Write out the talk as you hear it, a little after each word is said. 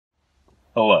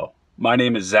Hello, my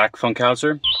name is Zach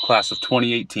Funkhauser, class of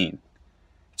 2018.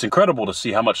 It's incredible to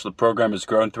see how much the program has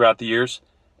grown throughout the years,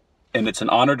 and it's an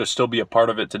honor to still be a part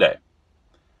of it today.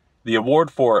 The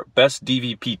award for Best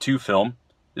DVP2 Film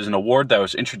is an award that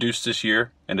was introduced this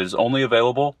year and is only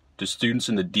available to students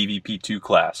in the DVP2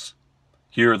 class.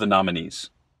 Here are the nominees.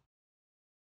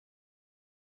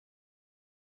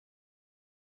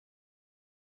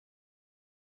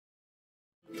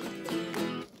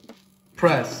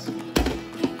 Press.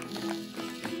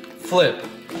 Flip.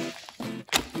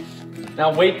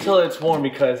 Now wait till it's warm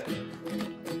because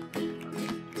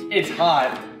it's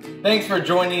hot. Thanks for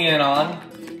joining in on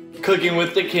Cooking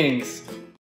with the Kings.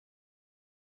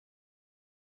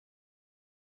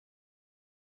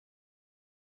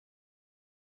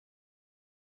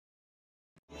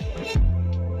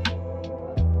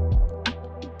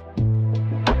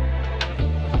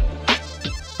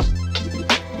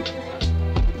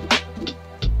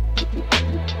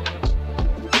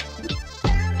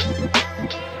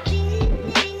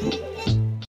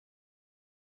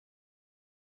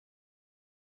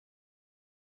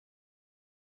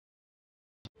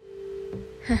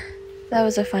 That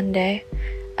was a fun day.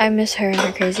 I miss her and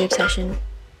her crazy obsession.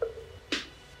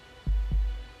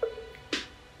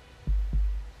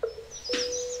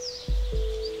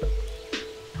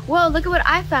 Whoa, look at what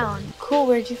I found. Cool,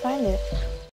 where'd you find it?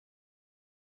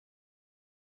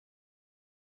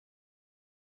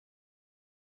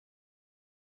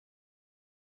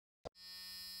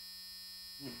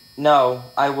 No,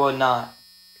 I will not.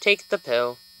 Take the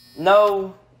pill.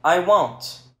 No, I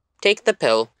won't. Take the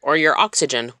pill, or your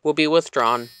oxygen will be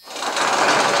withdrawn.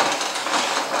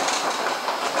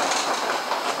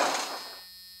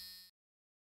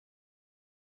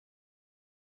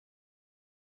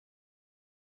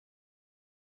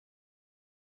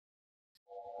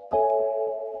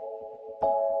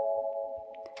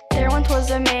 There once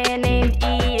was a man named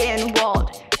Ian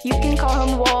Wald. You can call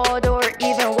him Wald or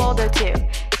even Waldo too.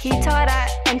 He taught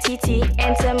at MTT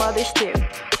and some others too.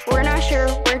 We're not sure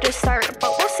where to start,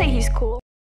 but we'll say he's cool.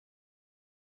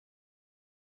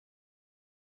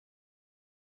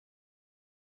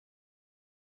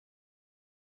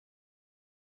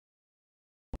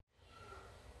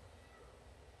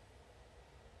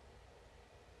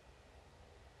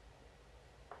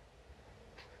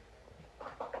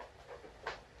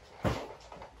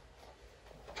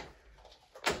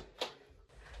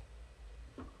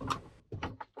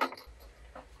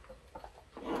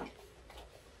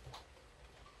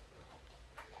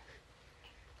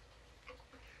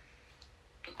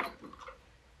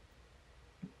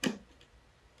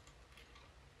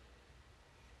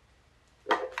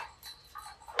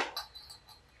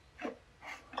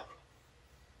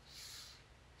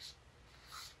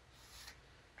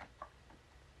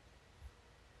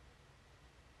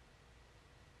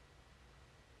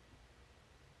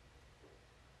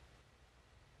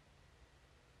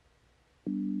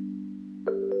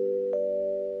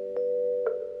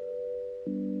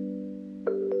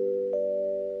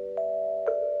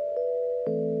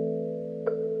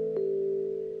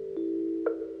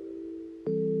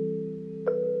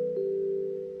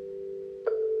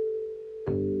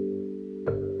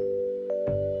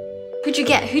 Who'd you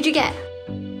get? Who'd you get?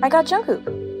 I got Jungkook.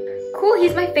 Cool,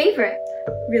 he's my favorite.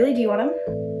 Really? Do you want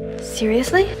him?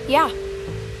 Seriously? Yeah.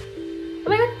 Oh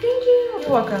my god, thank you! You're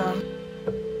welcome.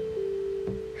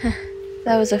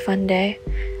 That was a fun day.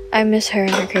 I miss her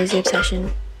and her crazy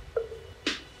obsession.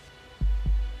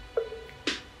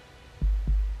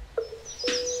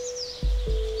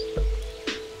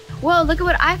 Whoa, look at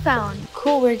what I found.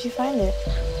 Cool, where'd you find it?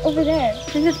 Over there.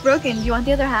 Since it's broken, do you want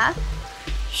the other half?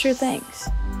 Sure, thanks.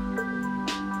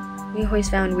 We always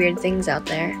found weird things out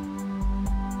there.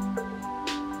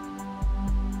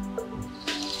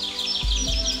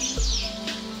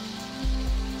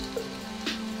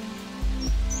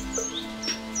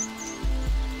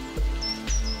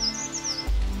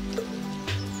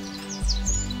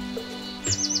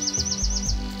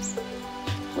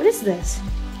 What is this?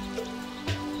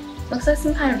 Looks like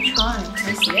some kind of charm. Can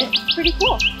I see it? Pretty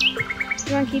cool.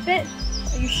 You want to keep it?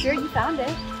 Are you sure you found it?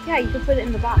 Yeah, you can put it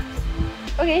in the box.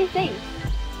 Okay, thanks.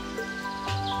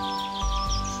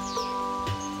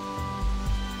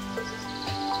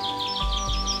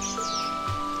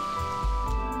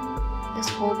 This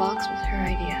whole box was her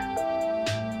idea.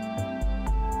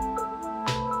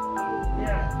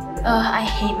 Ugh, I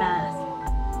hate math.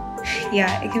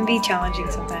 Yeah, it can be challenging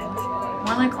sometimes.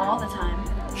 More like all the time.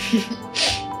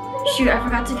 Shoot, I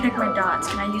forgot to connect my dots.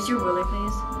 Can I use your ruler,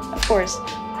 please? Of course.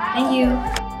 Thank you.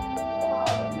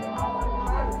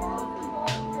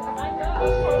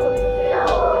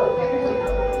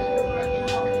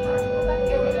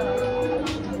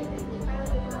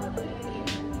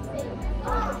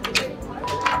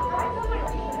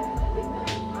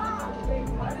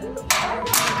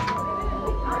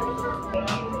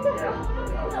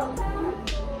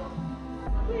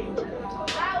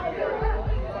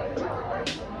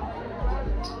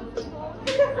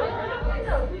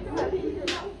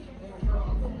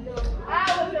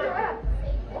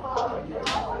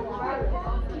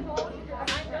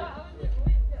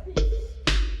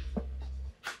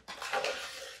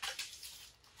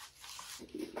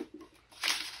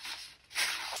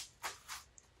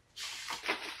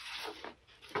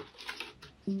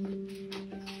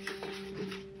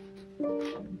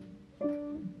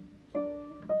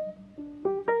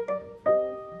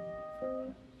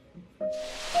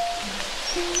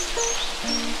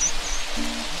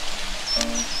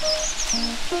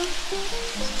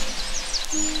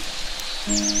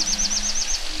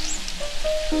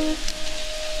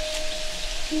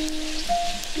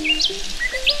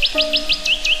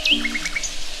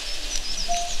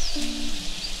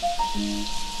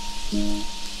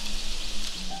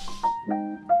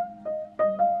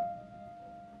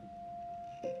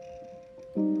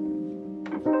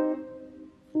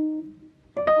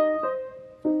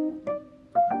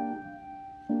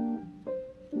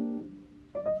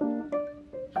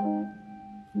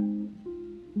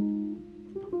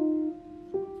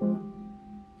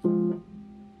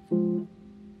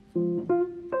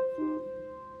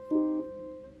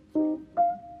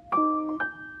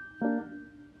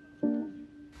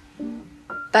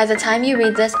 By the time you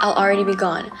read this, I'll already be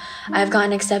gone. I've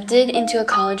gotten accepted into a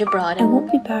college abroad. I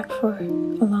won't be back for a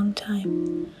long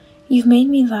time. You've made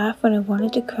me laugh when I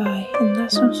wanted to cry, and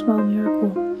that's no small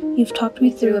miracle. You've talked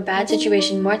me through a bad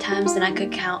situation more times than I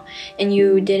could count, and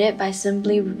you did it by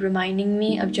simply reminding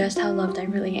me of just how loved I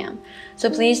really am. So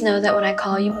please know that when I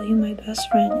call you my best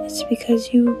friend, it's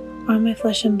because you are my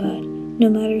flesh and blood, no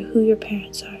matter who your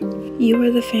parents are. You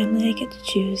are the family I get to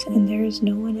choose, and there is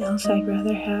no one else I'd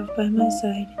rather have by my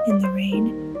side in the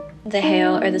rain, the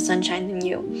hail, or the sunshine than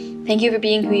you. Thank you for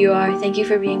being who you are. Thank you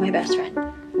for being my best friend.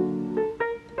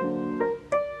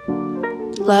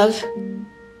 Love,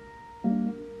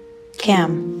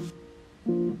 Cam.